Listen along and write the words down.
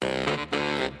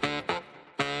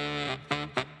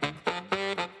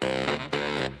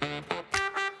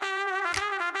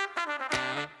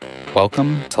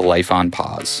Welcome to Life on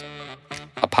Pause,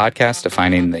 a podcast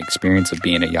defining the experience of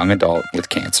being a young adult with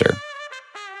cancer.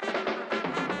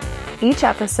 Each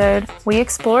episode, we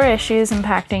explore issues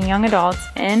impacting young adults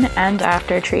in and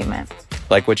after treatment.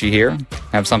 Like what you hear?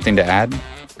 Have something to add?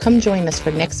 Come join us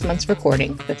for next month's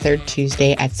recording, the third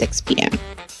Tuesday at 6 p.m.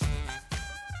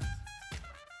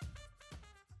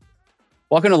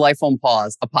 Welcome to Life on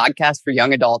Pause, a podcast for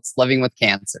young adults living with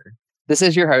cancer. This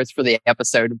is your host for the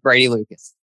episode, Brady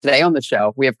Lucas. Today on the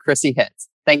show, we have Chrissy Hitz.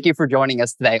 Thank you for joining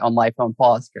us today on Life on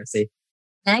Pause, Chrissy.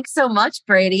 Thanks so much,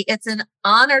 Brady. It's an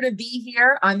honor to be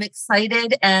here. I'm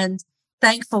excited and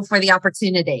thankful for the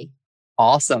opportunity.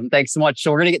 Awesome. Thanks so much.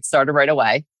 So we're going to get started right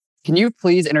away. Can you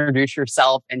please introduce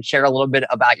yourself and share a little bit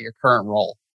about your current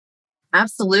role?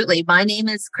 Absolutely. My name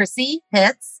is Chrissy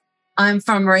Hitz. I'm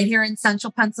from right here in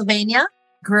central Pennsylvania.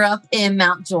 Grew up in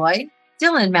Mount Joy,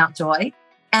 still in Mount Joy.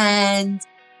 And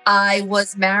I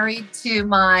was married to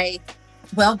my,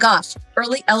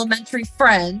 early elementary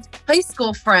friend, high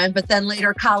school friend, but then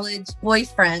later college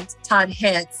boyfriend, Todd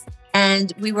Hitz.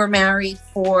 And we were married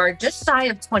for just shy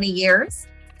of 20 years.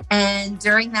 And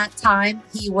during that time,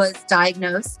 he was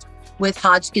diagnosed with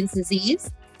Hodgkin's disease.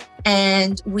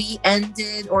 And we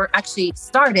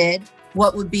started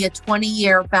what would be a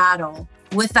 20-year battle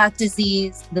with that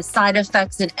disease, the side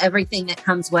effects and everything that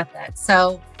comes with it.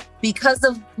 So because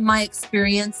of my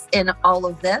experience in all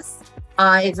of this,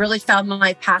 I've really found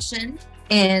my passion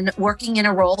in working in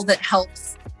a role that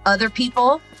helps other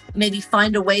people maybe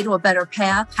find a way to a better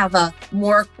path, have a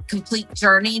more complete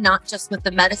journey, not just with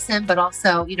the medicine, but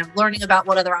also, learning about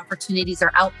what other opportunities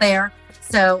are out there.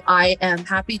 So I am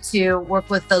happy to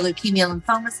work with the Leukemia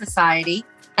Lymphoma Society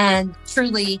and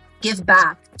truly give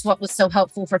back to what was so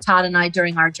helpful for Todd and I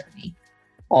during our journey.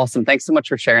 Awesome. Thanks so much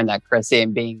for sharing that, Chrissy,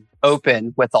 and being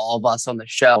open with all of us on the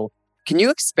show. Can you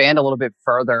expand a little bit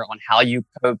further on how you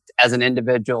coped as an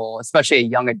individual, especially a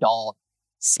young adult,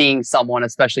 seeing someone,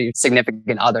 especially your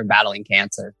significant other, battling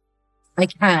cancer? I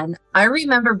can. I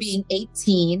remember being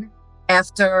 18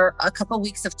 after a couple of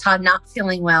weeks of Todd not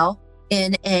feeling well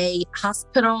in a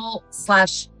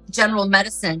hospital/general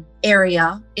medicine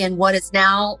area in what is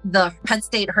now the Penn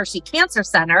State Hershey Cancer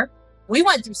Center. We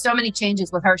went through so many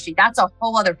changes with Hershey. That's a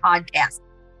whole other podcast.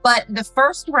 But the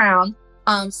first round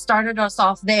started us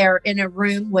off there in a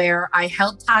room where I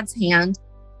held Todd's hand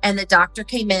and the doctor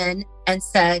came in and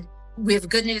said, "We have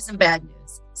good news and bad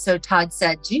news." So Todd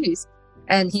said, "Geez."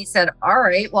 And he said, "All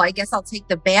right, well, I guess I'll take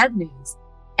the bad news."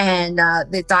 And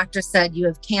the doctor said, "You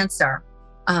have cancer."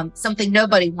 Something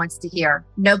nobody wants to hear.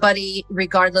 Nobody,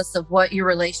 regardless of what your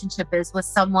relationship is with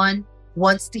someone,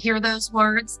 wants to hear those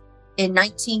words. In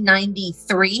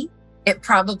 1993, it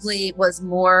probably was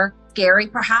more scary,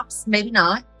 perhaps, maybe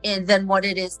not, than what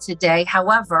it is today.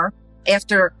 However,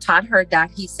 after Todd heard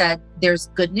that, he said, "There's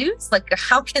good news? Like,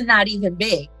 how can that even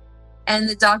be?" And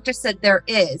the doctor said, "There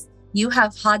is. You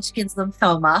have Hodgkin's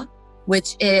lymphoma,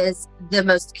 which is the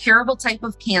most curable type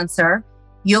of cancer.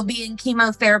 You'll be in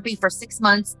chemotherapy for 6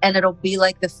 months and it'll be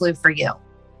like the flu for you."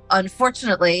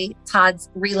 Unfortunately, Todd's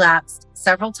relapsed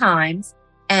several times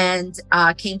and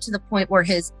came to the point where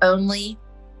his only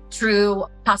true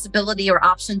possibility or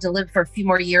option to live for a few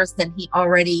more years than he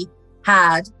already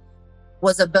had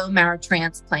was a bone marrow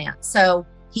transplant. So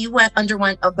he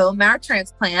underwent a bone marrow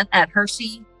transplant at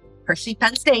Hershey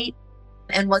Penn State,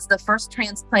 and was the first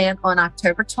transplant on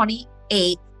October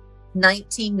 28th,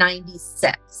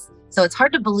 1996. So it's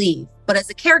hard to believe, but as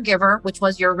a caregiver, which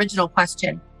was your original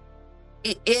question,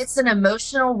 it's an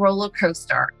emotional roller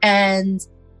coaster, and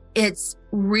it's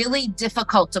really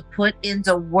difficult to put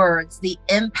into words the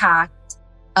impact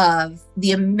of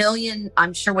the million,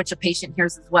 I'm sure which a patient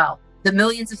hears as well, the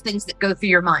millions of things that go through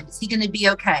your mind. Is he going to be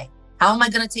okay? How am I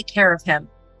going to take care of him?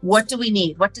 What do we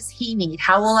need? What does he need?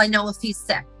 How will I know if he's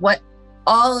sick?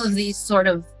 All of these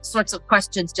sorts of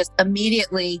questions just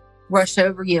immediately rush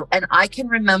over you. And I can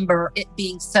remember it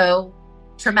being so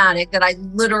traumatic that I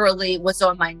literally was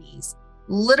on my knees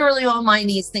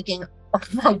thinking, "Oh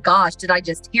my gosh, did I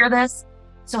just hear this?"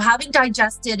 So having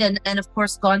digested and of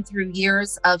course gone through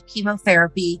years of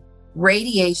chemotherapy,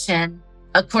 radiation,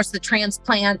 of course the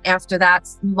transplant after that,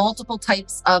 multiple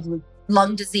types of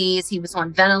lung disease. He was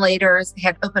on ventilators, he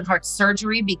had open heart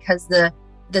surgery because the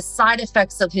side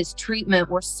effects of his treatment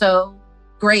were so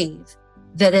grave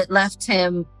that it left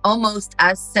him almost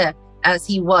as sick as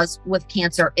he was with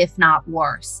cancer, if not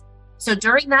worse. So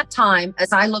during that time,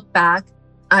 as I look back,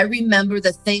 I remember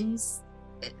the things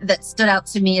that stood out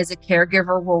to me as a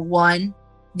caregiver were: 1,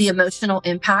 the emotional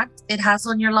impact it has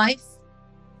on your life;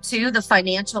 2, the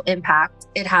financial impact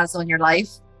it has on your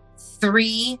life;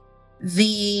 3,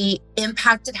 the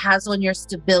impact it has on your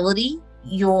stability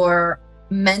your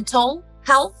mental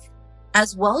health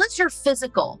as well as your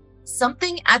physical.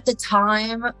 Something at the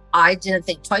time I didn't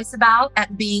think twice about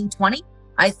at being 20.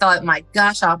 I thought, my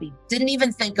gosh, didn't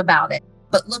even think about it.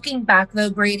 But looking back though,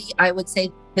 Brady, I would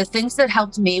say the things that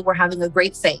helped me were having a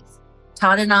great faith.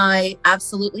 Todd and I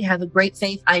absolutely have a great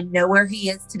faith. I know where he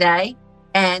is today.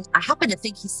 And I happen to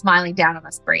think he's smiling down on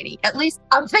us, Brady. At least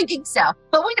I'm thinking so.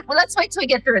 But let's wait till we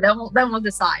get through it. Then we'll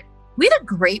decide. We had a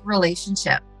great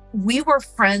relationship. We were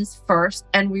friends first,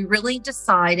 and we really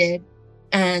decided,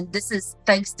 and this is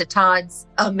thanks to Todd's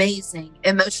amazing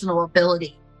emotional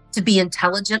ability to be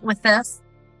intelligent with this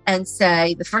and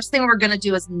say, the first thing we're going to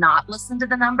do is not listen to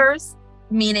the numbers,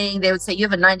 meaning they would say you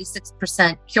have a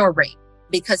 96% cure rate,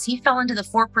 because he fell into the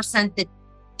 4% that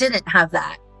didn't have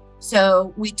that.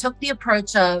 So we took the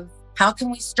approach of how can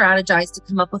we strategize to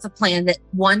come up with a plan that,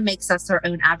 one, makes us our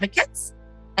own advocates,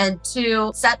 and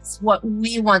two, sets what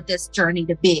we want this journey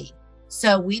to be.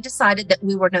 So we decided that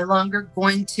we were no longer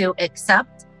going to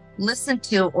accept, listen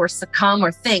to, or succumb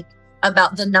or think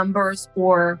about the numbers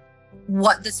or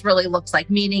what this really looks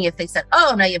like. Meaning if they said,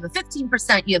 oh, now you have a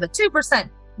 15%, you have a 2%,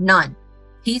 none.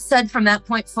 He said from that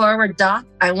point forward, Doc,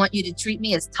 I want you to treat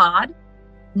me as Todd,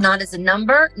 not as a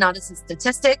number, not as a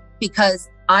statistic, because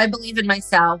I believe in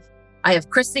myself. I have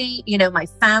Chrissy, my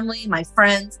family, my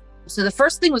friends. So the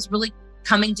first thing was really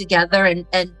coming together and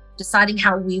deciding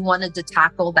how we wanted to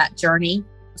tackle that journey.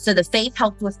 So the faith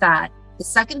helped with that. The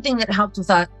second thing that helped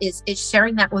with us is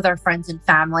sharing that with our friends and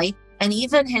family, and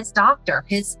even his doctor,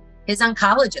 his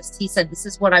oncologist. He said, this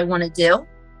is what I want to do.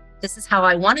 This is how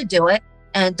I want to do it.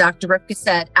 And Dr. Ripka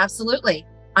said, absolutely,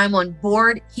 I'm on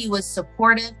board. He was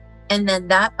supportive. And then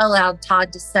that allowed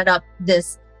Todd to set up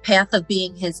this path of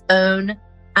being his own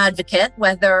advocate,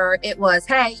 whether it was,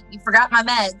 hey, you forgot my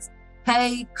meds.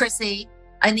 Hey, Chrissy,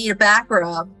 I need a back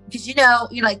rub. Because,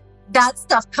 that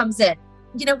stuff comes in.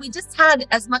 We just had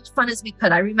as much fun as we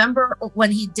could. I remember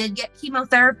when he did get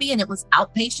chemotherapy and it was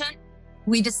outpatient,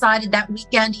 we decided that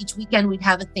each weekend we'd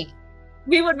have a theme.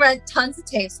 We would rent tons of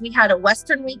tapes. We had a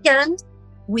Western weekend.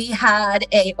 We had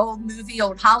old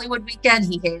Hollywood weekend.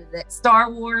 He hated it.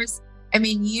 Star Wars. I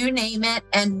mean, you name it.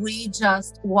 And we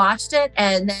just watched it.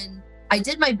 And then I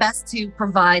did my best to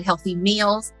provide healthy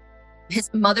meals. His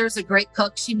mother's a great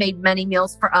cook. She made many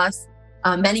meals for us.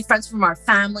 Many friends from our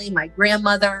family, my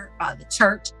grandmother, the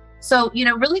church. So,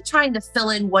 really trying to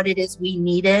fill in what it is we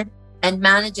needed and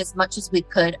manage as much as we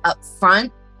could up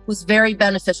front was very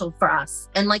beneficial for us.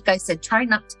 And like I said, try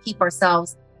not to keep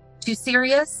ourselves too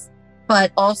serious,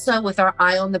 but also with our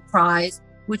eye on the prize,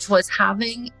 which was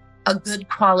having a good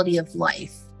quality of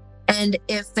life. And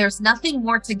if there's nothing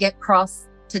more to get across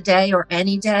today or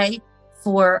any day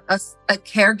for a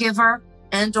caregiver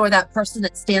and or that person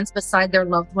that stands beside their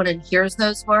loved one and hears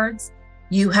those words,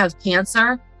 you have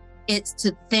cancer, it's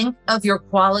to think of your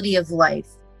quality of life.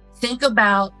 Think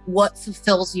about what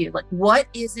fulfills you. Like, what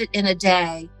is it in a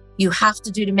day you have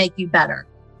to do to make you better?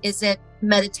 Is it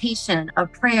meditation, a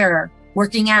prayer,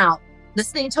 working out,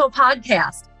 listening to a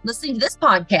podcast, listening to this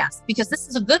podcast, because this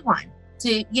is a good one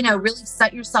to, really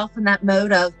set yourself in that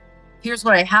mode of, here's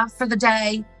what I have for the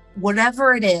day.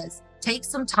 Whatever it is, take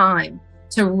some time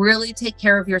to really take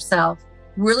care of yourself,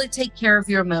 really take care of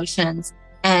your emotions,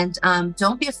 and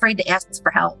don't be afraid to ask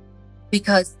for help,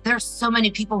 because there's so many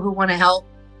people who want to help.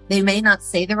 They may not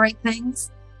say the right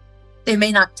things. They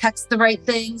may not text the right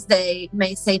things. They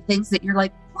may say things that you're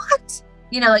like, what?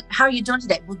 Like, how are you doing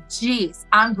today? Well, geez,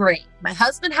 I'm great. My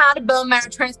husband had a bone marrow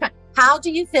transplant. How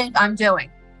do you think I'm doing?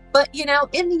 But,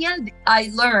 in the end, I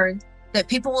learned that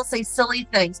people will say silly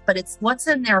things, but it's what's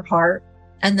in their heart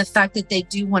and the fact that they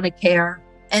do want to care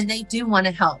and they do want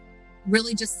to help.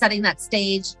 Really just setting that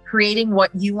stage, creating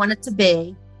what you want it to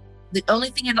be. The only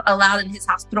thing allowed in his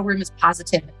hospital room is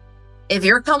positivity. If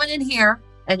you're coming in here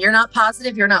and you're not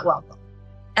positive, you're not welcome.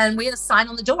 And we had a sign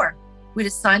on the door.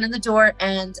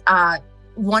 And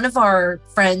one of our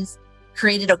friends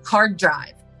created a card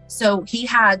drive. So he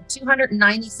had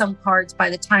 290 some cards by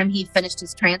the time he finished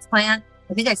his transplant.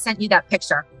 I think I sent you that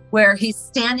picture where he's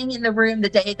standing in the room the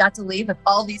day he got to leave with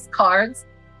all these cards.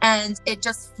 And it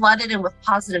just flooded in with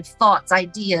positive thoughts,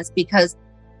 ideas, because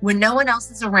when no one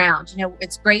else is around,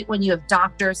 it's great when you have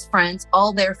doctors, friends,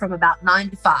 all there from about 9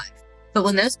 to 5. But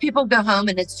when those people go home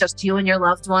and it's just you and your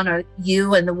loved one, or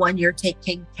you and the one you're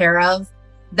taking care of,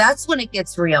 that's when it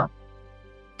gets real.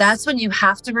 That's when you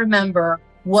have to remember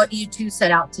what you two set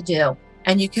out to do.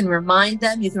 And you can remind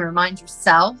them, you can remind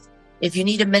yourself. If you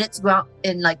need a minute to go out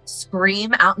and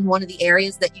scream out in one of the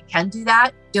areas that you can do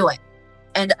that, do it.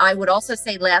 And I would also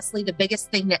say, lastly, the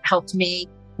biggest thing that helped me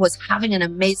was having an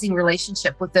amazing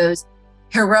relationship with those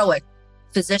heroic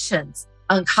physicians,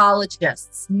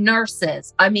 oncologists,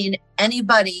 nurses. I mean,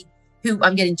 anybody who,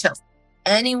 I'm getting chills.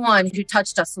 Anyone who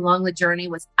touched us along the journey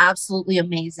was absolutely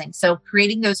amazing. So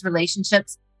creating those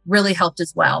relationships really helped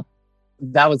as well.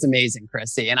 That was amazing,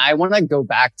 Chrissy. And I want to go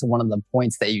back to one of the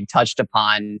points that you touched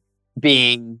upon,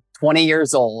 being 20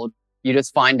 years old. You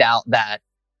just find out that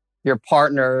your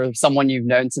partner, someone you've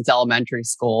known since elementary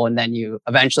school, and then you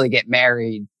eventually get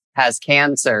married, has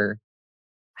cancer.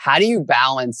 How do you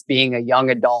balance being a young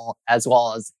adult as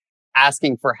well as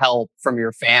asking for help from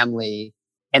your family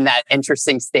in that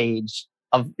interesting stage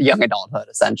of young adulthood,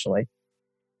 essentially?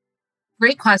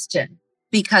 Great question,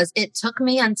 because it took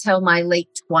me until my late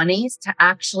 20s to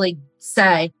actually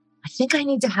say, I think I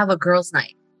need to have a girls'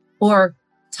 night. Or,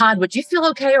 Todd, would you feel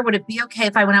okay? Or would it be okay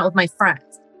if I went out with my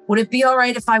friends? Would it be all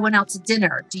right if I went out to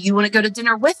dinner? Do you want to go to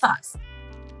dinner with us?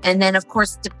 And then, of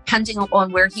course, depending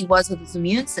on where he was with his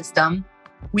immune system,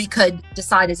 we could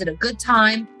decide, is it a good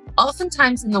time?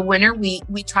 Oftentimes in the winter, we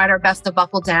tried our best to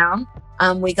buckle down.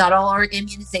 We got all our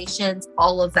immunizations,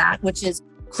 all of that, which is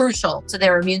crucial to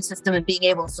their immune system and being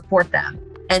able to support them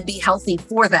and be healthy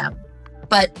for them.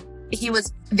 But he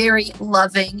was very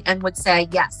loving and would say,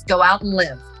 yes, go out and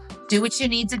live. Do what you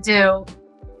need to do.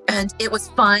 And it was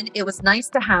fun. It was nice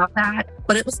to have that,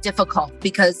 but it was difficult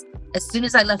because as soon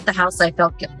as I left the house, I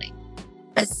felt guilty.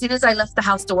 As soon as I left the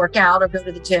house to work out or go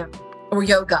to the gym or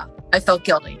yoga, I felt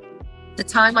guilty. The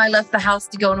time I left the house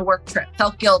to go on a work trip,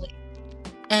 felt guilty.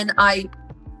 And I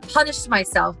punished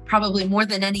myself probably more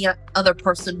than any other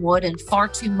person would, and far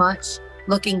too much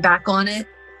looking back on it.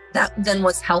 That then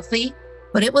was healthy,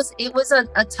 but it was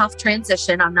a tough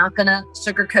transition. I'm not going to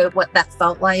sugarcoat what that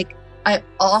felt like. I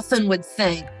often would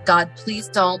think, God, please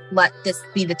don't let this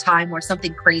be the time where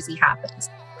something crazy happens.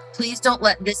 Please don't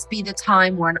let this be the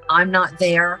time when I'm not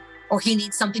there or he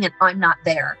needs something and I'm not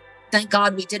there. Thank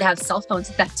God we did have cell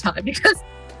phones at that time, because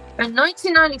in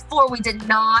 1994, we did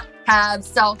not have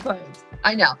cell phones.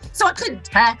 I know. So I couldn't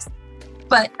text.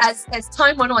 But as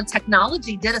time went on,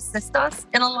 technology did assist us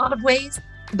in a lot of ways.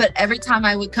 But every time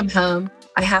I would come home,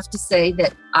 I have to say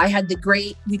that I had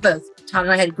Todd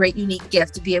and I had a great unique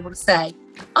gift to be able to say,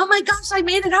 oh my gosh, I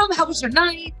made it home. How was your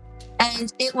night?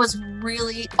 And it was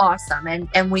really awesome.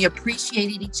 And we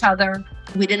appreciated each other.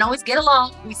 We didn't always get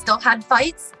along. We still had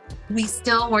fights. We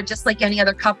still were just like any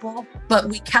other couple, but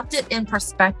we kept it in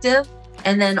perspective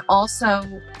and then also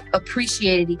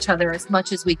appreciated each other as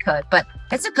much as we could. But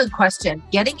it's a good question.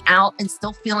 Getting out and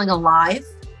still feeling alive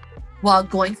while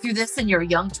going through this in your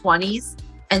young 20s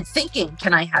and thinking,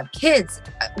 can I have kids?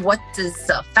 What does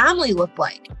a family look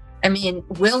like? I mean,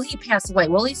 will he pass away?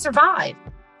 Will he survive?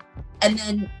 And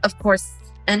then, of course,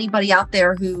 anybody out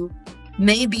there who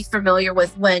may be familiar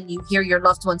with when you hear your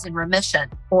loved one's in remission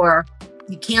or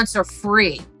cancer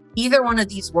free, either one of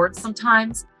these words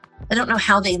sometimes, I don't know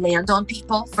how they land on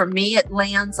people. For me, it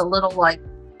lands a little like,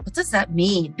 what does that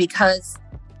mean? Because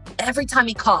every time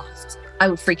he coughed, I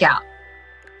would freak out.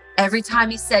 Every time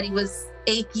he said he was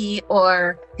achy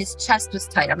or his chest was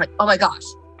tight, I'm like, oh my gosh,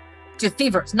 do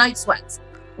fevers, night sweats.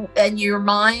 And your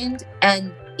mind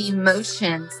and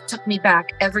emotions took me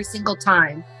back every single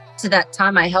time to that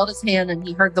time I held his hand and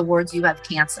he heard the words, you have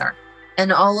cancer.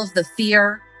 And all of the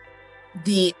fear,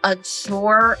 the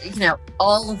unsure,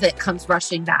 all of it comes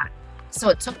rushing back. So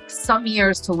it took some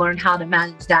years to learn how to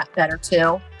manage that better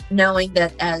too, knowing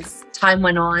that as time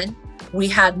went on, we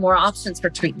had more options for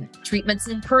treatment. Treatments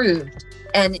improved.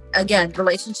 And again,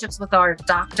 relationships with our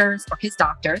doctors or his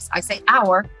doctors, I say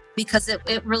our, because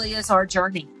it really is our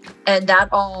journey. And that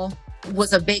all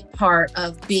was a big part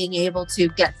of being able to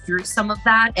get through some of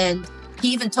that. And he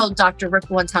even told Dr. Rick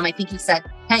one time, I think he said,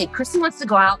 hey, Chrissy wants to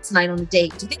go out tonight on a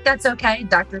date. Do you think that's okay?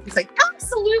 Dr. Rick was like,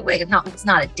 absolutely. No, it's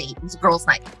not a date. It was a girls'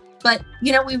 night. But,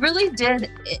 we really did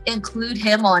include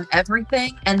him on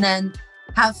everything and then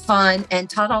have fun. And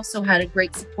Todd also had a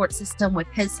great support system with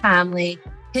his family,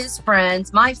 his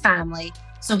friends, my family.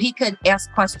 So he could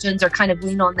ask questions or kind of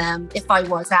lean on them if I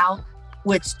was out,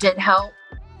 which did help.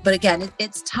 But again,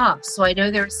 it's tough. So I know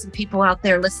there's some people out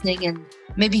there listening and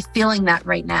maybe feeling that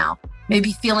right now.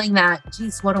 Maybe feeling that,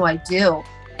 geez, what do I do?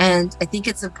 And I think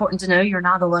it's important to know you're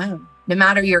not alone. No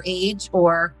matter your age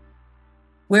or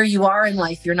where you are in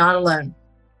life, you're not alone.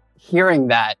 Hearing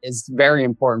that is very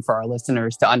important for our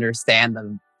listeners to understand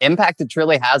the impact it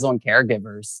truly has on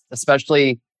caregivers,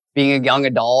 especially being a young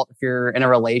adult, if you're in a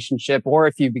relationship or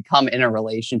if you become in a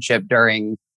relationship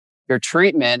during your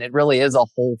treatment. It really is a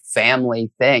whole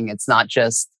family thing. It's not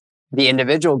just the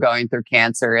individual going through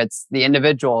cancer. It's the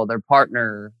individual, their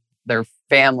partner, their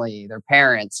family, their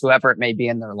parents, whoever it may be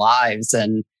in their lives.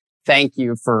 And thank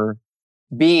you for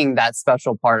being that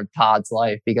special part of Todd's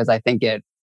life, because I think it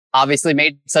obviously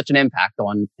made such an impact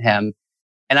on him.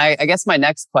 And I guess my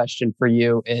next question for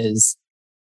you is,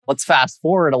 let's fast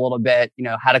forward a little bit,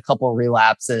 had a couple of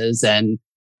relapses and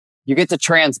you get to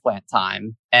transplant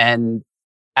time. And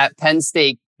at Penn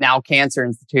State, now Cancer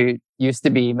Institute, used to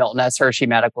be Milton S. Hershey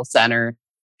Medical Center,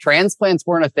 transplants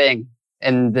weren't a thing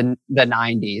in the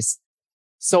 90s.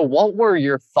 So what were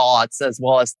your thoughts, as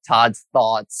well as Todd's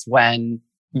thoughts, when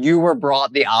you were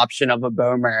brought the option of a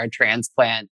bone marrow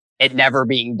transplant, it never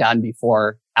being done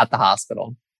before at the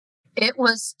hospital? It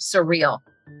was surreal.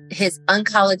 His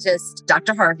oncologist,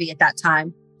 Dr. Harvey at that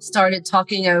time, started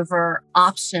talking over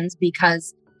options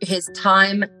because his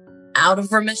time out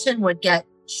of remission would get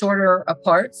shorter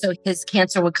apart. So his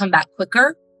cancer would come back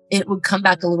quicker. It would come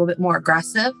back a little bit more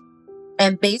aggressive.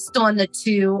 And based on the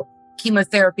 2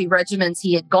 chemotherapy regimens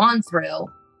he had gone through,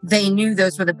 they knew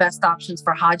those were the best options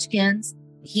for Hodgkin's.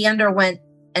 He underwent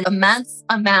an immense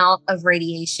amount of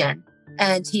radiation.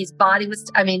 And his body was,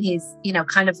 he's,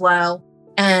 kind of low.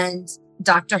 And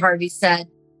Dr. Harvey said,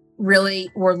 really,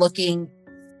 we're looking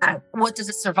at what does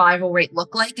a survival rate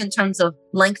look like in terms of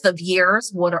length of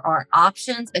years? What are our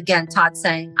options? Again, Todd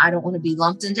saying, I don't want to be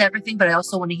lumped into everything, but I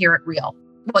also want to hear it real.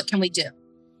 What can we do?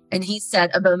 And he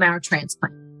said, a bone marrow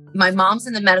transplant. My mom's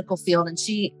in the medical field and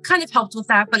she kind of helped with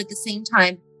that. But at the same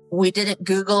time, we didn't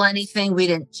Google anything. We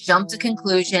didn't jump to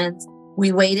conclusions.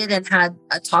 We waited and had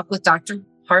a talk with Dr.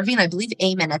 Harvey, and I believe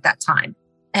Amen at that time,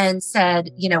 and said,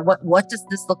 what does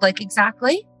this look like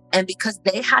exactly? And because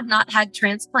they had not had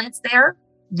transplants there,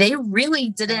 they really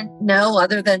didn't know,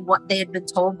 other than what they had been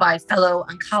told by fellow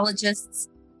oncologists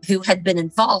who had been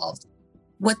involved.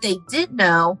 What they did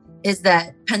know is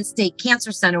that Penn State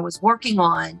Cancer Center was working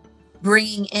on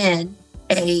bringing in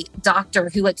a doctor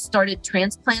who had started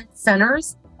transplant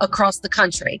centers across the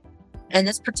country. And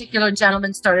this particular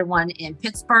gentleman started one in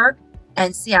Pittsburgh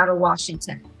and Seattle,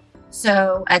 Washington.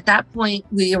 So at that point,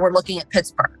 we were looking at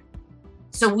Pittsburgh.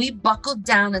 So we buckled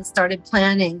down and started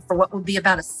planning for what would be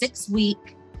about a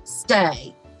 6-week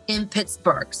stay in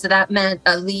Pittsburgh. So that meant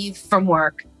a leave from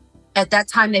work. At that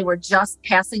time, they were just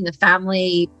passing the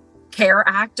Family Care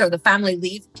Act, or the Family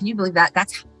Leave. Can you believe that?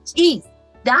 That's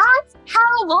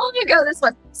how long ago this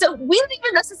was. So we didn't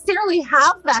even necessarily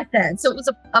have that then. So it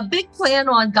was a big plan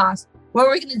on, gosh, what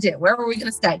are we going to do? Where were we going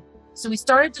to stay? So we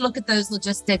started to look at those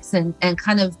logistics and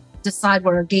kind of decide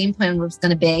what our game plan was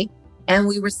going to be. And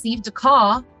we received a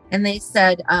call and they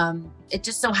said, it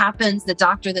just so happens the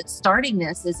doctor that's starting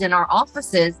this is in our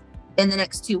offices in the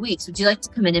next 2 weeks. Would you like to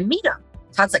come in and meet him?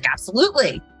 Todd's like,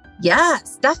 absolutely.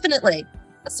 Yes, definitely.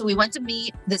 So we went to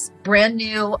meet this brand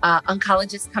new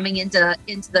oncologist coming into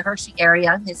the Hershey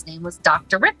area. His name was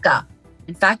Dr. Ripka.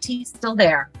 In fact, he's still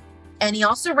there. And he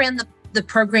also ran the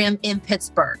program in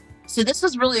Pittsburgh. So this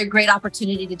was really a great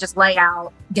opportunity to just lay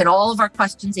out, get all of our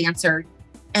questions answered.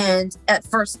 And at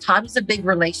first, Todd was a big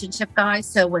relationship guy.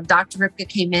 So when Dr. Ripka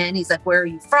came in, he's like, where are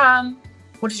you from?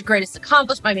 What is your greatest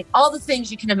accomplishment? All the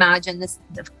things you can imagine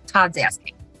Todd's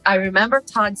asking. I remember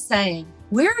Todd saying,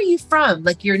 where are you from?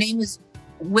 Like, your name is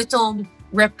Witold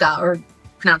Ripka, or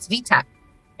pronounced Vitek.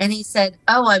 And he said,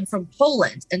 oh, I'm from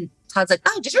Poland. And Todd's like,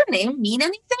 oh, does your name mean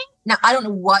anything? Now, I don't know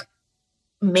what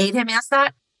made him ask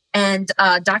that. And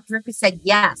Dr. Ripka said,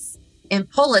 yes. In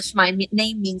Polish, my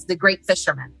name means the great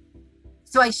fisherman.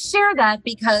 So I share that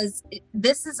because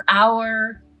this is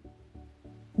our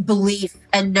belief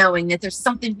and knowing that there's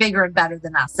something bigger and better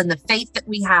than us. And the faith that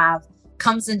we have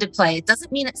comes into play. It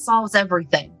doesn't mean it solves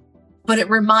everything, but it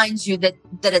reminds you that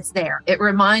it's there. It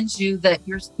reminds you that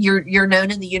you're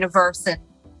known in the universe, and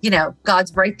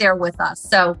God's right there with us.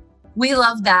 So we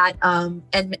love that.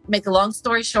 And make a long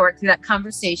story short, through that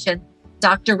conversation,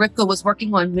 Dr. Ripka was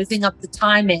working on moving up the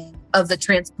timing of the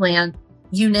transplant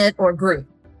unit or group.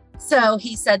 So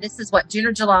he said, this is June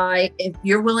or July. If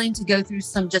you're willing to go through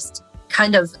some just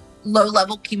kind of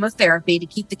low-level chemotherapy to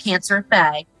keep the cancer at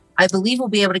bay, I believe we'll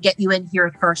be able to get you in here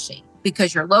at Hershey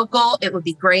because you're local. It would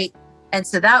be great. And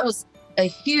so that was a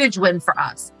huge win for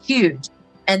us, huge.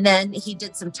 And then he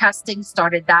did some testing,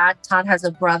 started that. Todd has a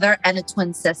brother and a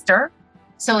twin sister.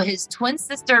 So his twin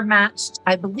sister matched,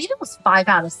 I believe it was 5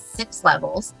 out of 6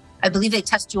 levels. I believe they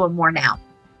test you on more now.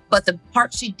 But the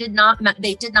part they did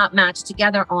not match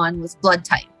together on was blood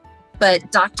type. But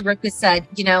Dr. Ripka said,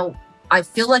 I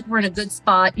feel like we're in a good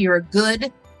spot. You're a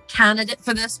good candidate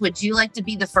for this. Would you like to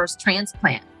be the first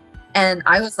transplant? And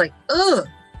I was like, ugh.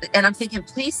 And I'm thinking,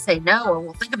 please say no, or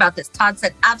we'll think about this. Todd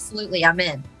said, absolutely, I'm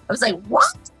in. I was like,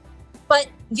 what? But,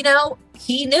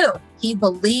 he knew, he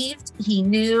believed, he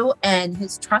knew, and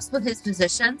his trust with his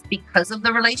physicians, because of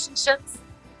the relationships,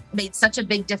 made such a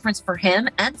big difference for him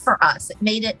and for us. It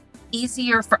made it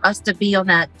easier for us to be on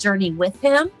that journey with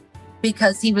him.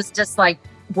 because he was just like,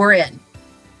 we're in.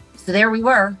 So there we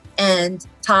were. And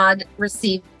Todd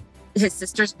received his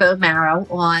sister's bone marrow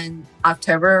on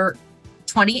October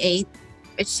 28th.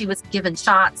 She was given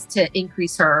shots to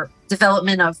increase her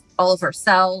development of all of her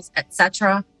cells,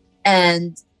 etc.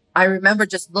 And I remember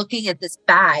just looking at this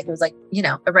bag. It was like,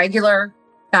 a regular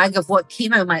bag of what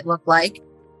chemo might look like,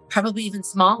 probably even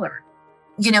smaller.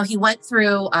 He went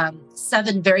through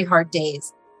 7 very hard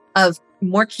days of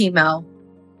more chemo.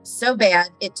 So bad,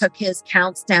 it took his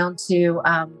counts down to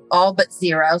all but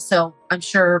 0. So I'm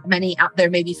sure many out there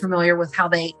may be familiar with how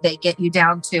they get you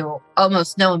down to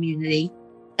almost no immunity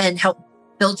and help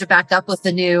build you back up with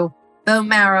the new bone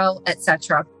marrow,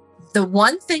 etc. The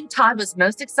one thing Todd was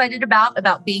most excited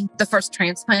about being the first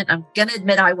transplant, I'm going to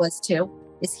admit I was too,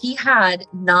 is he had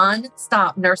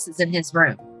non-stop nurses in his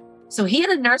room. So he had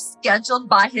a nurse scheduled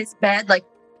by his bed like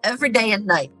every day and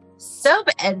night.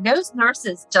 And those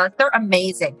nurses, they're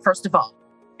amazing, first of all.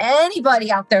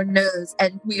 Anybody out there knows,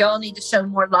 and we all need to show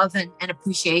more love and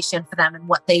appreciation for them and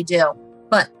what they do.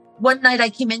 But one night I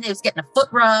came in, they was getting a foot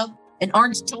rub, an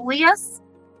orange Julius,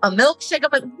 a milkshake. I'm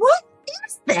like, what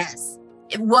is this?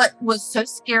 What was so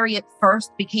scary at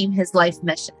first became his life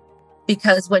mission.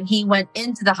 Because when he went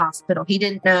into the hospital, he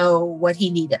didn't know what he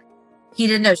needed. He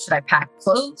didn't know, should I pack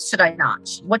clothes? Should I not?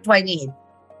 What do I need?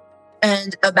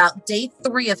 And about day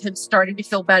 3 of him starting to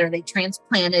feel better, they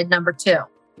transplanted number 2.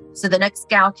 So the next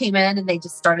gal came in and they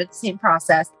just started the same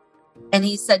process. And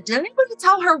he said, did anybody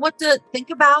tell her what to think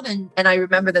about? And I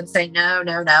remember them saying, no.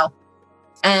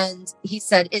 And he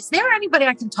said, is there anybody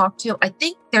I can talk to? I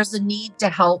think there's a need to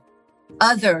help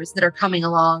others that are coming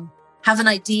along have an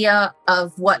idea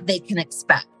of what they can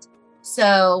expect.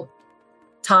 So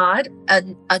Todd,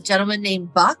 a gentleman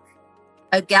named Buck,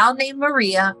 a gal named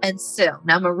Maria, and Sue.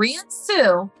 Now, Maria and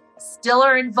Sue still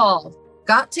are involved,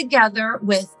 got together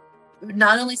with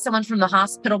not only someone from the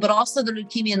hospital, but also the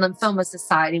Leukemia and Lymphoma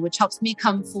Society, which helps me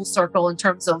come full circle in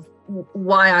terms of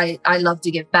why I love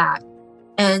to give back,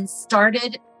 and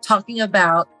started talking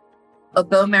about a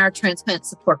bone marrow transplant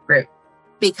support group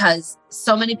because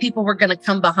so many people were going to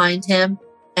come behind him.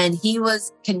 And he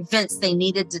was convinced they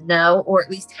needed to know, or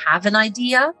at least have an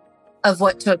idea of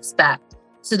what to expect.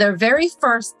 So their very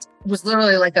first was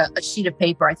literally like a sheet of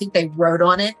paper. I think they wrote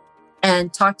on it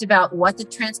and talked about what the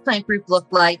transplant group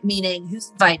looked like, meaning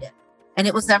who's invited. And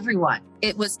it was everyone.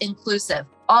 It was inclusive,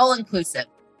 all inclusive.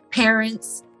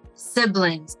 Parents,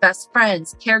 siblings, best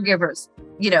friends, caregivers,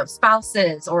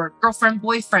 spouses or girlfriend,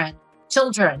 boyfriend,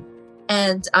 children.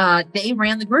 And they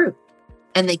ran the group.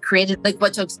 And they created like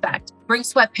what to expect. Bring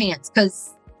sweatpants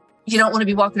because you don't want to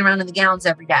be walking around in the gowns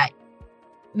every day.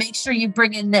 Make sure you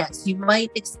bring in this. You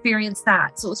might experience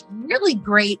that. So it's a really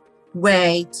great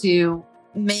way to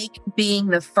make being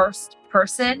the first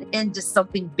person into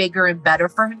something bigger and better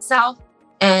for himself.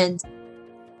 And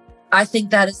I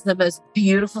think that is the most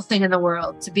beautiful thing in the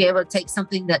world, to be able to take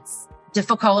something that's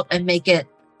difficult and make it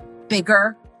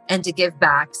bigger and to give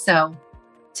back. So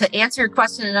to answer your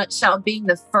question in a nutshell, being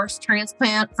the first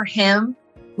transplant for him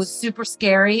was super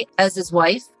scary. As his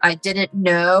wife, I didn't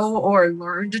know or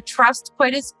learn to trust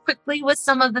quite as quickly with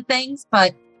some of the things,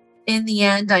 but in the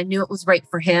end, I knew it was right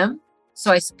for him.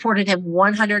 So I supported him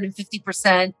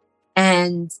 150%.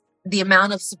 And the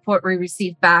amount of support we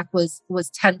received back was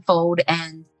tenfold.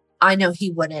 And I know he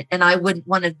wouldn't. And I wouldn't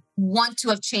want to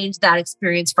have changed that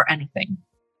experience for anything.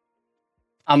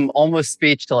 I'm almost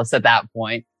speechless at that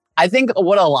point. I think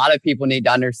what a lot of people need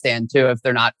to understand too, if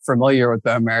they're not familiar with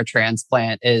bone marrow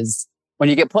transplant, is when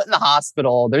you get put in the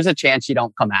hospital, there's a chance you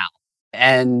don't come out,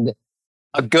 and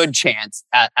a good chance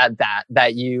at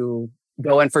that you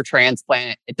go in for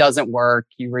transplant, it doesn't work,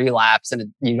 you relapse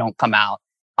and you don't come out.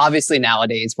 Obviously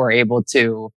nowadays we're able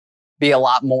to be a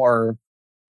lot more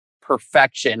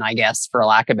perfection, I guess, for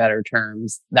lack of better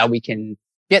terms, that we can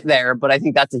get there. But I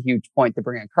think that's a huge point to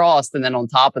bring across. And then on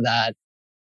top of that,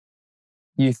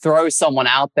 you throw someone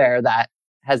out there that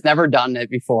has never done it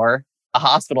before. A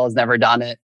hospital has never done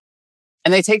it.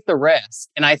 And they take the risk.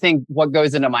 And I think what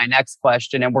goes into my next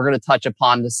question, and we're going to touch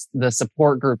upon the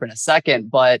support group in a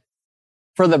second, but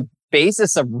for the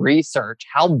basis of research,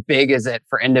 how big is it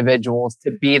for individuals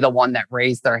to be the one that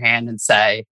raise their hand and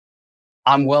say,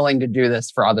 I'm willing to do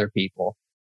this for other people?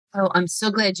 Oh, I'm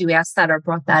so glad you asked that or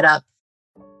brought that up.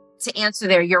 To answer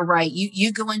there, you're right.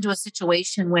 You go into a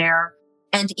situation where,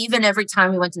 and even every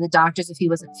time we went to the doctors, if he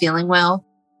wasn't feeling well,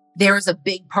 there was a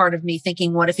big part of me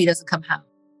thinking, what if he doesn't come home?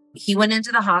 He went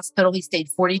into the hospital. He stayed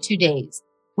 42 days,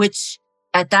 which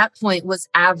at that point was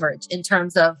average in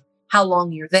terms of how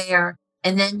long you're there.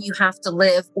 And then you have to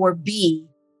live or be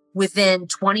within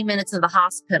 20 minutes of the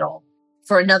hospital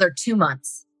for another 2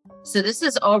 months. So this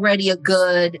is already a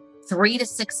good 3 to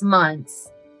 6 months.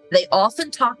 They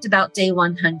often talked about day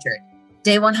 100.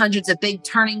 Day 100 is a big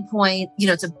turning point.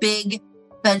 It's a big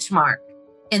benchmark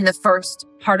in the first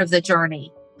part of the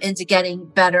journey into getting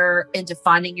better, into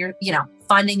finding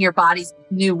your body's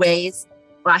new ways.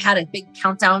 I had a big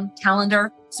countdown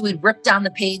calendar. So we'd rip down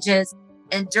the pages.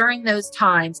 And during those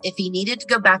times, if he needed to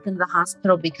go back into the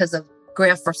hospital because of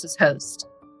graft versus host,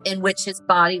 in which his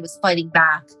body was fighting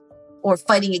back or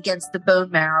fighting against the bone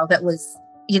marrow that was,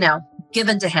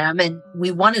 given to him. And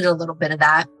we wanted a little bit of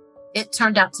that. It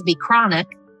turned out to be chronic.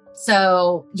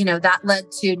 So, that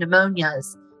led to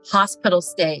pneumonias, hospital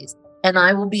stays. And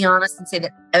I will be honest and say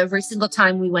that every single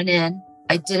time we went in,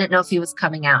 I didn't know if he was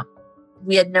coming out.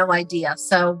 We had no idea.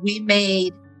 So we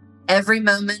made every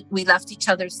moment we left each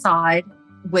other's side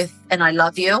with, and I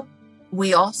love you.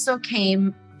 We also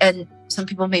came, and some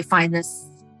people may find this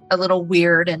a little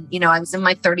weird. And, I was in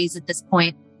my 30s at this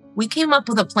point. We came up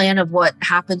with a plan of what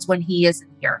happens when he isn't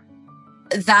here.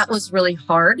 That was really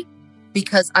hard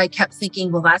because I kept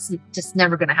thinking, well, that's just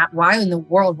never going to happen. Why in the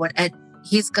world would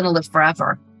he's going to live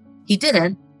forever? He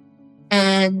didn't.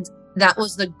 And that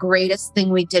was the greatest thing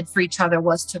we did for each other,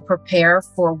 was to prepare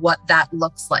for what that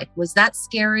looks like. Was that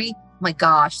scary? My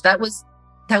gosh, that was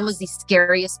the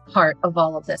scariest part of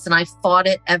all of this. And I fought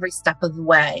it every step of the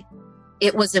way.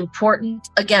 It was important,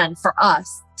 again, for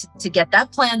us to get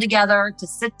that plan together, to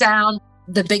sit down.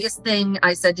 The biggest thing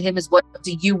I said to him is, what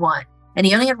do you want? And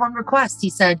he only had one request.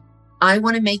 He said, I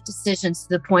want to make decisions to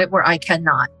the point where I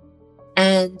cannot.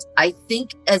 And I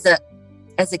think as a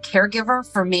caregiver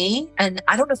for me, and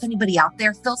I don't know if anybody out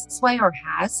there feels this way or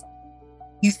has,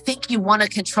 you think you want to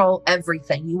control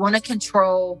everything. You want to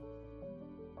control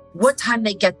what time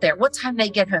they get there, what time they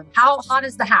get home, how hot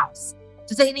is the house?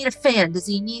 Does he need a fan? Does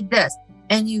he need this?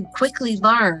 And you quickly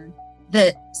learn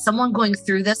that someone going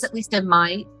through this, at least in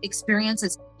my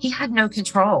experiences, he had no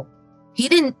control. He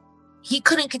did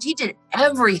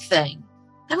everything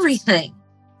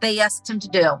they asked him to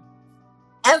do,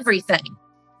 everything.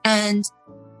 And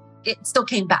it still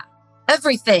came back,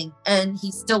 everything. And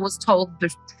he still was told,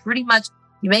 there's pretty much,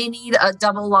 you may need a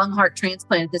double lung heart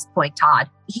transplant at this point, Todd.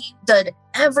 He did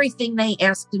everything they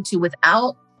asked him to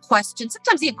without questions.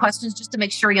 Sometimes he had questions just to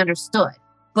make sure he understood,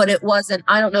 but it wasn't,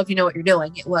 I don't know if you know what you're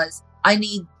doing. It was, I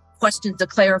need questions to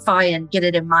clarify and get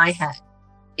it in my head.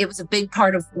 It was a big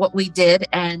part of what we did.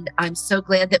 And I'm so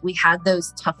glad that we had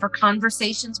those tougher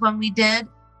conversations when we did,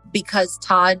 because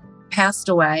Todd passed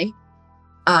away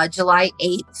July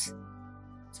 8th,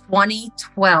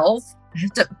 2012.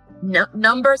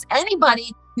 Numbers,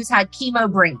 anybody who's had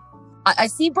chemo brain. I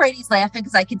see Brady's laughing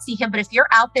because I can see him, but if you're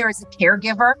out there as a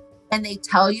caregiver and they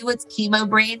tell you it's chemo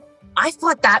brain, I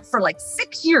fought that for like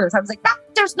 6 years. I was like,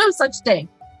 there's no such thing.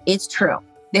 It's true.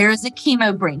 There is a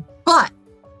chemo brain. But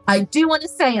I do want to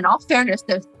say, in all fairness,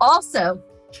 there's also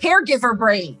caregiver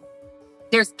brain.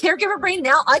 There's caregiver brain.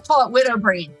 Now I call it widow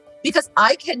brain because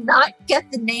I cannot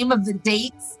get the name of the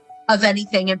dates of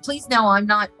anything. And please know I'm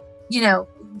not,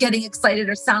 getting excited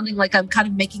or sounding like I'm kind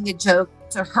of making a joke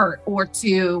to hurt or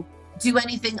to do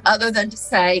anything other than to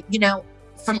say,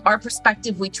 from our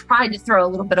perspective, we tried to throw a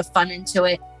little bit of fun into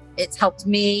it. It's helped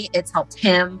me. It's helped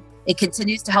him. It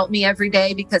continues to help me every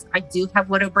day because I do have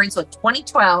widow brain. So in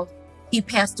 2012, he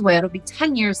passed away. It'll be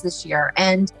 10 years this year.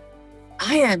 And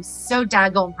I am so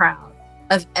daggone proud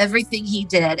of everything he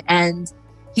did. And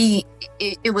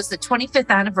it was the 25th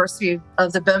anniversary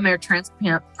of the bone marrow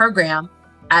transplant program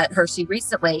at Hershey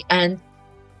recently. And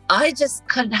I just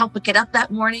couldn't help but get up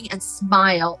that morning and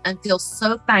smile and feel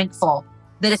so thankful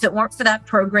that if it weren't for that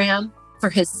program, for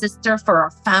his sister, for our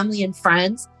family and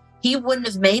friends, he wouldn't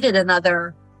have made it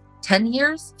another 10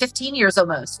 years, 15 years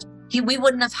almost. We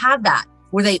wouldn't have had that.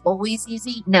 Were they always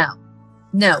easy? No,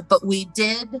 but we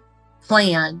did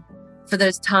plan for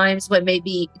those times when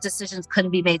maybe decisions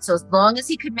couldn't be made. So as long as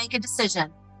he could make a decision,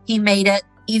 he made it,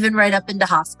 even right up into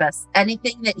hospice.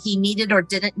 Anything that he needed or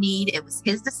didn't need, it was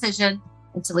his decision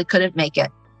until he couldn't make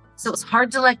it. So it was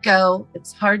hard to let go.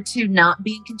 It's hard to not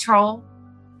be in control.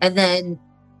 And then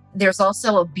there's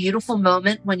also a beautiful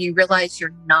moment when you realize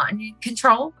you're not in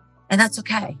control, and that's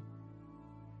okay.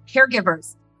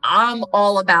 Caregivers, I'm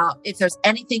all about if there's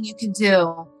anything you can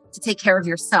do to take care of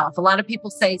yourself. A lot of people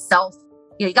say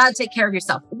you got to take care of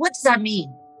yourself. What does that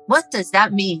mean? What does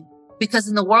that mean? Because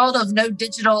in the world of no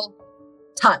digital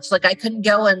touch, like I couldn't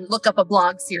go and look up a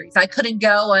blog series. I couldn't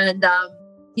go and,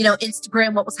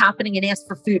 Instagram what was happening and ask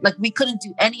for food. Like we couldn't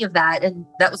do any of that. And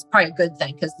that was probably a good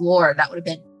thing because Lord, that would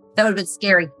have been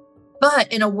scary.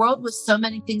 But in a world with so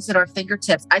many things at our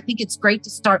fingertips, I think it's great to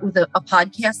start with a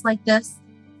podcast like this.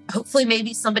 Hopefully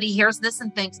maybe somebody hears this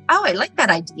and thinks, oh, I like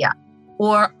that idea.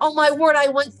 Or, oh my word, I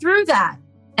went through that.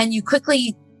 And you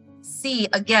quickly see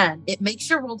again, it makes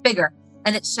your world bigger.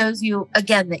 And it shows you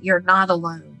again that you're not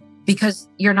alone, because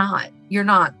you're not.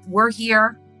 We're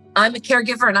here. I'm a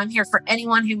caregiver, and I'm here for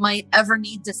anyone who might ever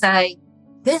need to say,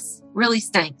 this really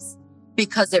stinks,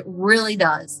 because it really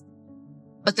does.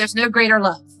 But there's no greater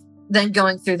love than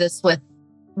going through this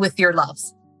with your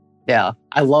loves. Yeah.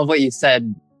 I love what you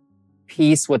said,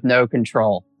 peace with no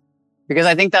control, because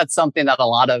I think that's something that a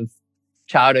lot of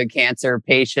childhood cancer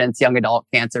patients, young adult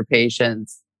cancer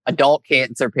patients, adult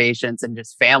cancer patients, and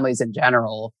just families in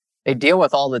general, they deal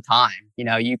with all the time.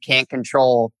 You can't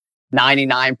control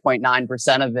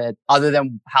 99.9% of it other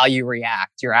than how you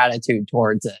react, your attitude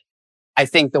towards it. I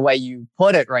think the way you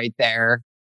put it right there,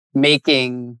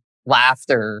 making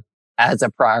laughter as a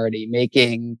priority,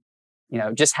 making,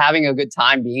 just having a good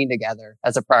time being together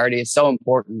as a priority is so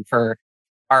important for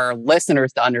our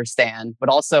listeners to understand, but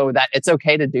also that it's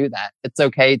okay to do that. It's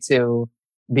okay to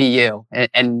be you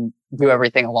and do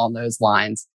everything along those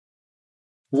lines.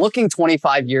 Looking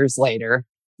 25 years later,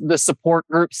 the support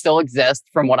group still exists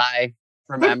from what I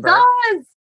remember. It does.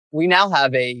 We now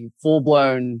have a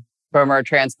full-blown bone marrow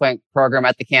transplant program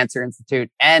at the Cancer Institute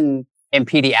and in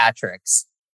pediatrics.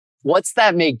 What's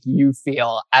that make you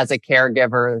feel as a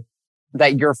caregiver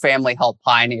that your family helped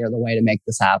pioneer the way to make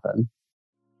this happen?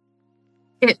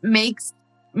 It makes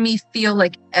me feel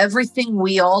like everything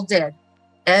we all did,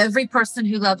 every person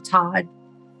who loved Todd,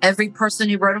 every person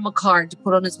who wrote him a card to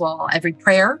put on his wall, every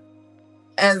prayer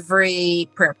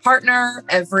partner,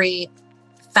 every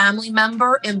family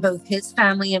member in both his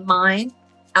family and mine,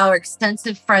 our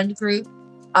extensive friend group,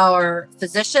 our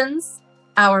physicians,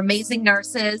 our amazing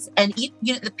nurses, and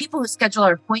the people who schedule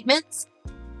our appointments.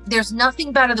 There's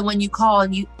nothing better than when you call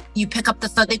and you pick up the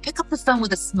phone. They pick up the phone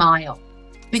with a smile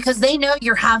because they know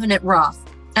you're having it rough.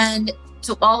 And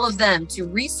to all of them, to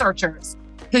researchers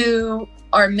who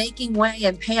are making way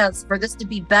and paths for this to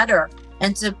be better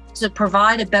and to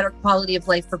provide a better quality of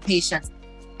life for patients.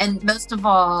 And most of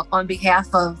all, on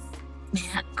behalf of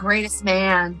greatest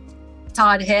man,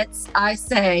 Todd Hitz, I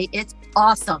say it's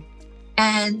awesome.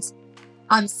 And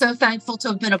I'm so thankful to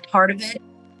have been a part of it.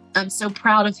 I'm so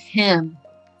proud of him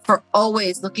for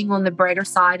always looking on the brighter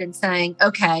side and saying,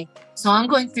 okay, so I'm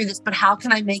going through this, but how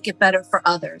can I make it better for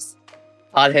others?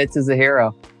 Todd Hitz is a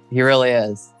hero. He really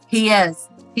is. He is.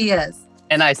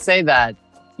 And I say that,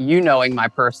 knowing my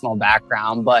personal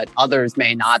background, but others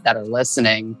may not that are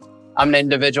listening. I'm an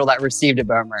individual that received a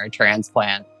bone marrow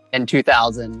transplant in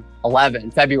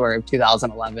 2011, February of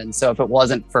 2011. So if it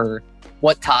wasn't for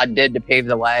what Todd did to pave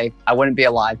the way, I wouldn't be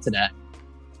alive today.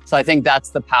 So I think that's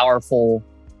the powerful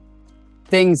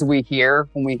things we hear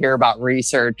when we hear about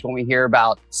research, when we hear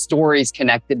about stories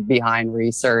connected behind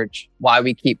research, why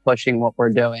we keep pushing what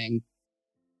we're doing.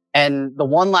 And the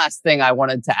one last thing I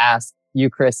wanted to ask you,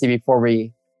 Chrissy, before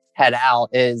we head out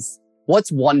is,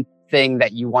 what's one thing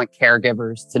that you want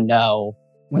caregivers to know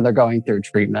when they're going through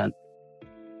treatment?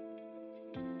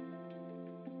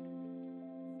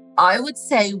 I would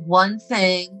say one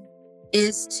thing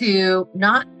is to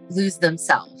not lose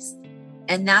themselves.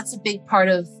 And that's a big part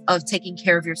of taking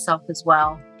care of yourself as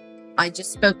well. I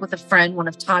just spoke with a friend, one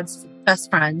of Todd's best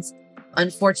friends,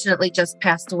 unfortunately just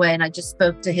passed away. And I just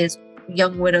spoke to his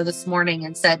young widow this morning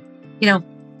and said,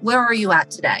 where are you at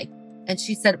today? And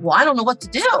she said, well, I don't know what to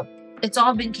do. It's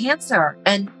all been cancer.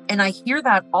 And I hear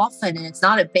that often, and it's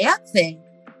not a bad thing,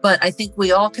 but I think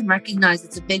we all can recognize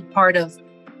it's a big part of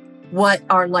what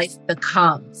our life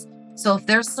becomes. So if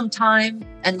there's some time,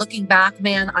 and looking back,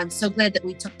 man, I'm so glad that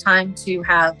we took time to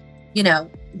have,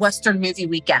 Western movie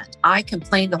weekend. I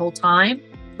complained the whole time,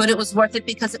 but it was worth it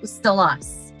because it was still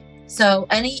us. So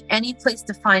any place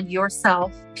to find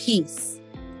yourself peace,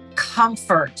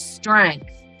 comfort, strength,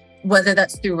 whether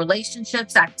that's through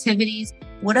relationships, activities,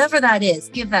 whatever that is,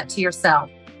 give that to yourself.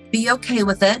 Be okay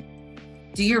with it.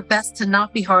 Do your best to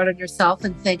not be hard on yourself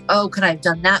and think, oh, could I have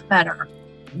done that better?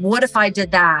 What if I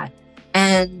did that?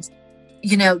 And,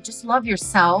 just love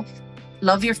yourself,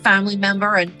 love your family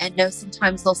member, and know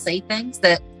sometimes they'll say things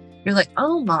that you're like,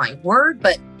 oh my word,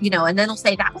 but, and then they'll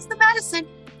say, that was the medicine.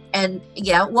 And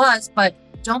yeah, it was, but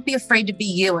don't be afraid to be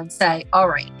you and say, all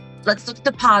right, let's look at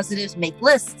the positives, make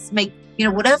lists, make,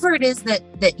 whatever it is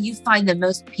that you find the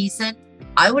most peace in.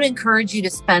 I would encourage you to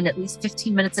spend at least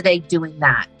 15 minutes a day doing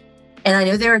that. And I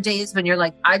know there are days when you're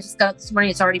like, I just got up this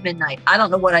morning, it's already midnight. I don't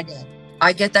know what I did.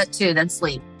 I get that too, then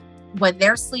sleep. When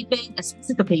they're sleeping,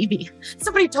 especially the baby.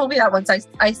 Somebody told me that once.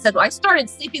 I said, I started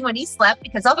sleeping when he slept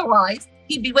because otherwise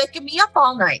he'd be waking me up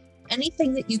all night.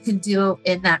 Anything that you can do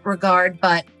in that regard,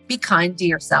 but be kind to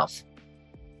yourself.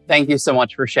 Thank you so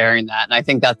much for sharing that. And I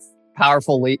think that's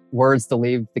powerful words to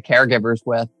leave the caregivers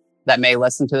with that may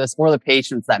listen to this, or the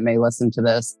patients that may listen to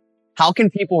this. How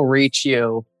can people reach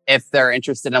you if they're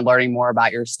interested in learning more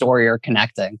about your story or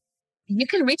connecting? You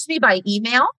can reach me by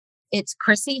email. It's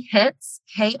Krissy Hitz,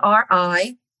 KRISSYHITZ,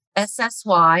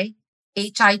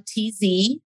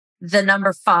 the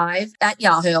number 5 at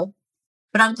Yahoo.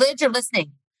 But I'm glad you're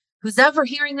listening. Who's ever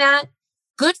hearing that?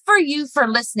 Good for you for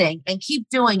listening, and keep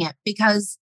doing it,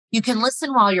 because you can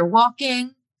listen while you're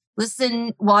walking,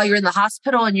 listen while you're in the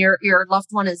hospital and your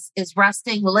loved one is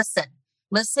resting.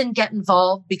 Listen, get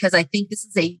involved, because I think this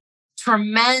is a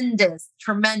tremendous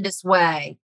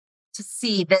way to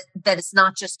see that it's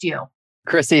not just you.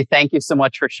 Krissy, thank you so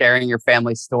much for sharing your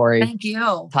family story. Thank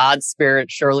you. Todd's spirit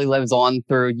surely lives on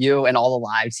through you and all the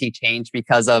lives he changed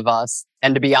because of us.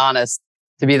 And to be honest,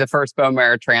 to be the first bone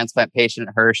marrow transplant patient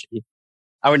at Hershey,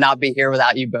 I would not be here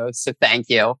without you both. So thank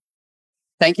you.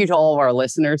 Thank you to all of our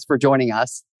listeners for joining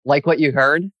us. Like what you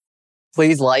heard?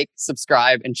 Please like,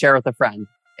 subscribe, and share with a friend.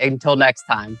 Until next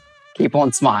time, keep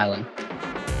on smiling.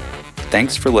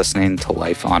 Thanks for listening to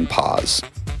Life on Pause.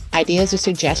 Ideas or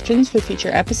suggestions for future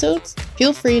episodes?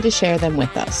 Feel free to share them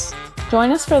with us.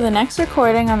 Join us for the next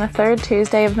recording on the third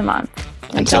Tuesday of the month.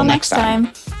 Until next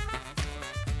time.